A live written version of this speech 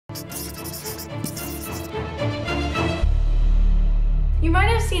You might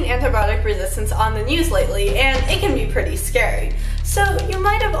have seen antibiotic resistance on the news lately, and it can be pretty scary. So you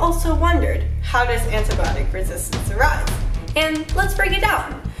might have also wondered, how does antibiotic resistance arise? And let's break it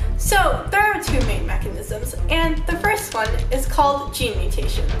down. So there are two main mechanisms, and the first one is called gene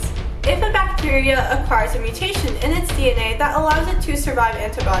mutations. If a bacteria acquires a mutation in its DNA that allows it to survive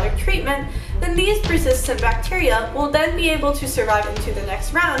antibiotic treatment, then these resistant bacteria will then be able to survive into the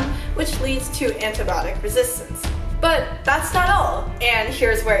next round, which leads to antibiotic resistance. But that's not all, and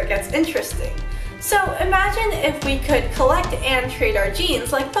here's where it gets interesting. So imagine if we could collect and trade our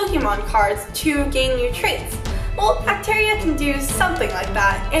genes like Pokemon cards to gain new traits. Well, bacteria can do something like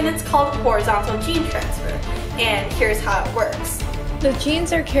that, and it's called horizontal gene transfer. And here's how it works. The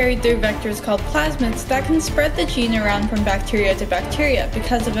genes are carried through vectors called plasmids that can spread the gene around from bacteria to bacteria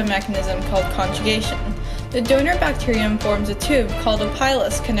because of a mechanism called conjugation. The donor bacterium forms a tube called a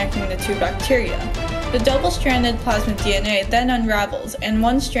pilus connecting the two bacteria. The double-stranded plasmid DNA then unravels, and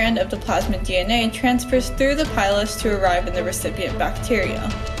one strand of the plasmid DNA transfers through the pilus to arrive in the recipient bacteria.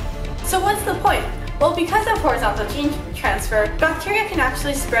 So what's the point? Well, because of horizontal gene transfer, bacteria can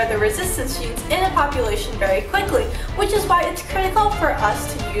actually spread the resistance genes in a population very quickly, which is why it's critical for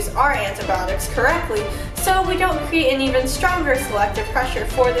us to use our antibiotics correctly, so we don't create an even stronger selective pressure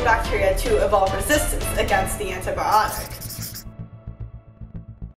for the bacteria to evolve resistance against the antibiotic.